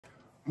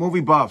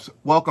Movie buffs,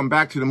 welcome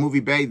back to the Movie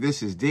Bay.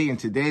 This is D. In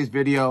today's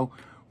video,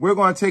 we're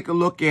going to take a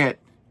look at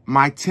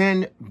my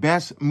 10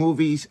 best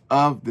movies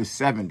of the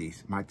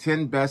 70s. My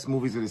 10 best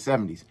movies of the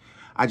 70s.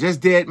 I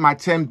just did my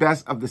 10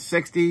 best of the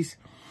 60s.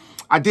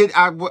 I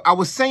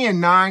was saying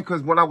 9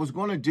 because what I was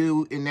going to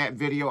do in that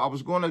video, I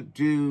was going to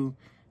do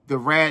the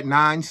Rad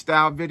 9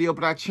 style video,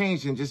 but I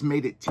changed and just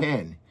made it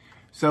 10.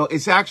 So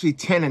it's actually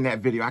 10 in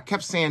that video. I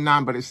kept saying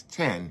 9, but it's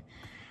 10.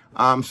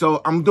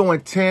 So I'm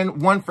doing 10.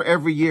 One for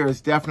every year is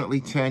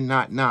definitely 10,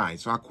 not 9.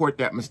 So I caught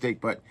that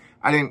mistake, but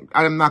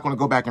I'm not going to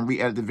go back and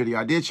re-edit the video.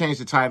 I did change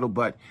the title,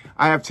 but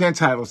I have 10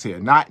 titles here,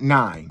 not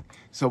 9.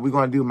 So we're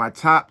going to do my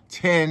top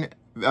 10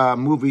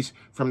 movies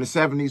from the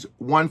 70s,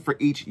 one for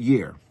each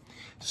year.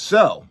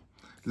 So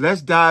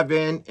let's dive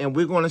in, and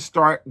we're going to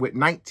start with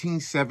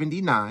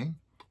 1979.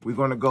 We're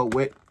going to go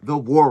with The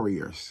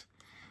Warriors.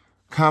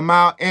 Come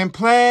out and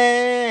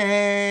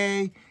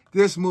play.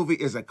 This movie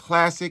is a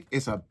classic.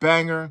 It's a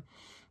banger.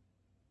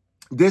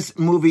 This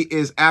movie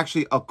is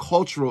actually a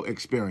cultural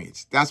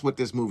experience. That's what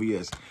this movie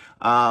is.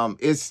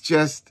 It's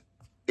just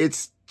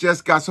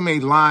got so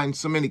many lines,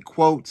 so many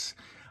quotes,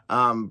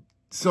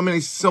 so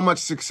much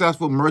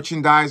successful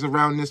merchandise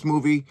around this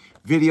movie,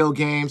 video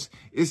games.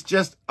 It's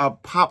just a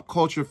pop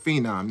culture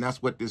phenom.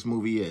 That's what this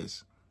movie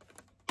is.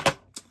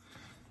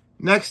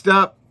 Next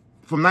up,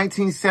 from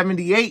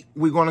 1978,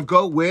 we're going to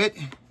go with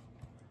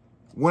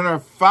winner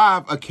of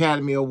 5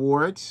 Academy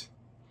Awards,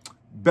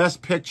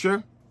 Best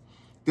Picture,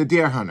 The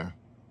Deer Hunter.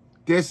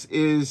 This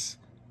is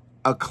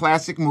a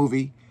classic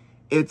movie.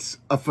 It's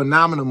a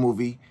phenomenal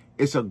movie.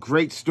 It's a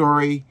great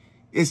story.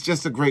 It's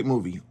just a great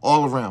movie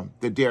all around,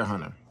 The Deer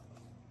Hunter.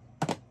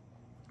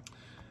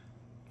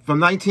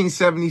 From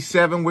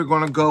 1977, we're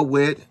going to go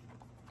with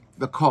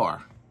The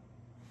Car.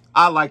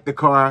 I like The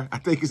Car. I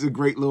think it's a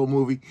great little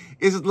movie.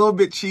 It's a little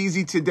bit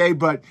cheesy today,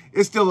 but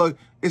it's still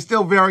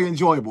very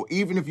enjoyable.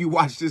 Even if you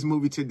watch this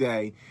movie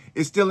today,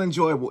 it's still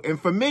enjoyable.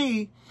 And for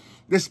me,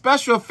 the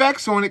special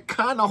effects on it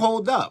kind of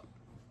hold up.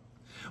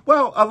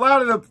 Well, a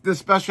lot of the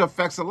special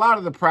effects, a lot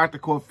of the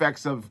practical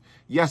effects of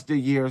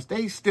yesteryears,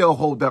 they still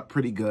hold up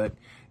pretty good.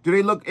 Do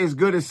they look as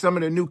good as some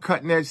of the new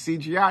cutting-edge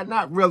CGI?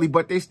 Not really,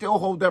 but they still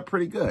hold up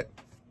pretty good.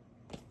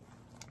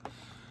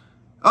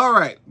 All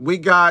right, we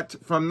got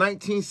from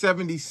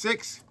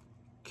 1976,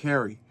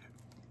 Carrie.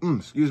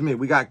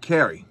 We got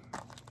Carrie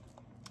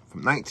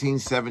from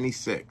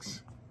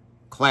 1976.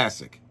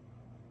 Classic.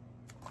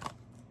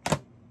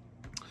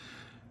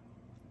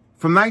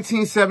 From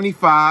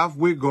 1975,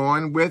 we're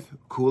going with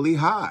Cooley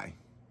High.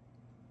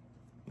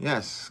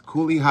 Yes,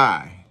 Cooley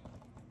High.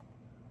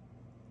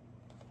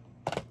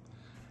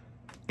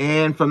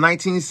 And from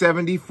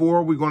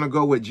 1974, we're going to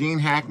go with Gene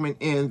Hackman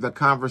in The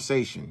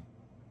Conversation.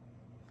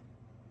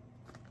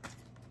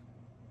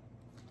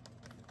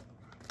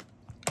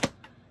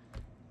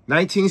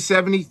 Nineteen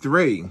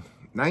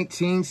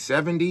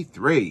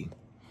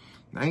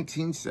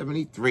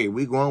 1973,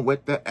 we're going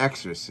with The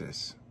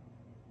Exorcist.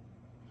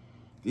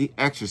 The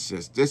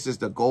Exorcist. This is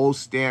the gold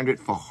standard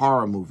for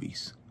horror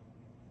movies.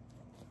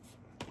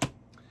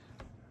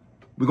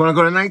 We're going to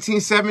go to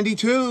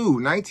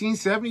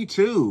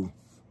 1972,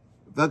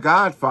 The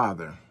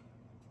Godfather.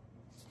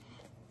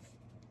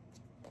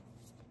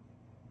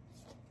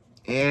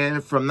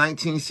 And from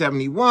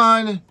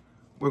 1971,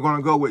 we're going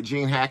to go with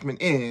Gene Hackman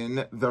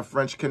in The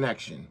French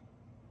Connection.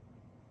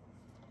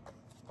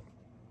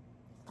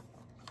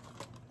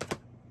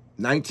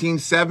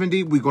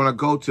 1970, we're going to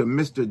go to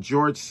Mr.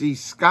 George C.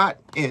 Scott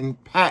in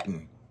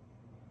Patton.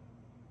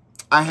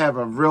 I have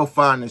a real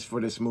fondness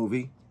for this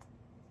movie.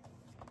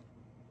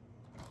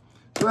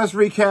 So let's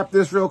recap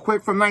this real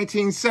quick. From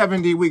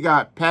 1970, we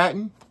got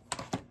Patton.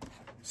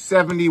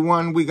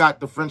 71, we got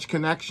The French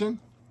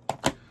Connection.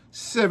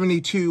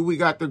 72, we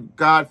got The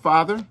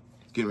Godfather.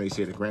 Getting ready to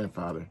say The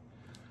Grandfather.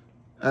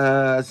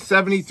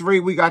 73,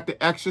 we got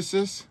The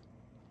Exorcist.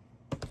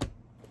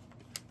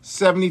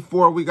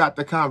 74, we got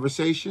The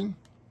Conversation.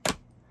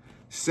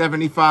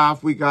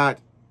 75, we got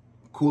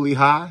Cooley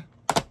High.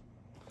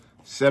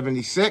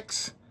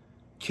 76,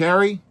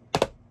 Carrie.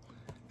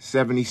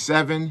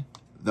 77,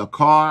 The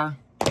Car.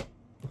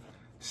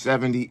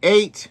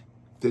 78,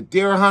 The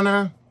Deer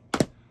Hunter.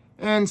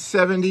 And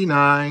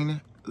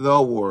 79,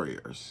 The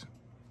Warriors.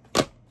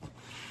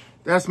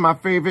 That's my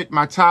favorite,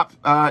 my top,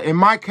 in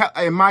my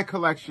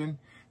collection,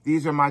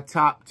 these are my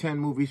top 10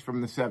 movies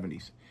from the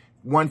 70s.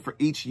 One for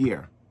each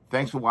year.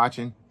 Thanks for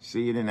watching.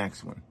 See you in the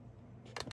next one.